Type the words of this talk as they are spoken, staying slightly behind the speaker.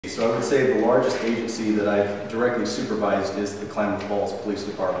So I would say the largest agency that I've directly supervised is the Klamath Falls Police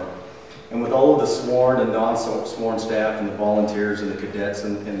Department. And with all of the sworn and non-sworn staff and the volunteers and the cadets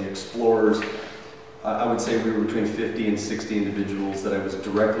and the explorers, I would say we were between 50 and 60 individuals that I was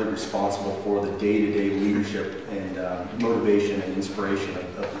directly responsible for the day-to-day leadership and motivation and inspiration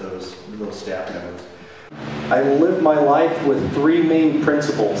of those staff members. I live my life with three main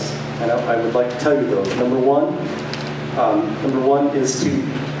principles, and I would like to tell you those. Number one is to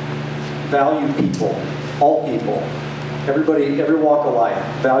value people, all people. Everybody, every walk of life,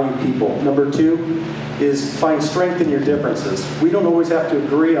 value people. Number two is find strength in your differences. We don't always have to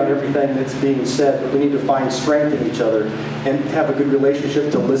agree on everything that's being said, but we need to find strength in each other and have a good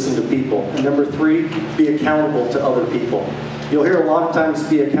relationship to listen to people. And number three, be accountable to other people. You'll hear a lot of times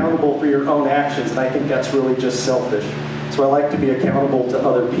be accountable for your own actions, and I think that's really just selfish. So I like to be accountable to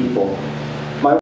other people.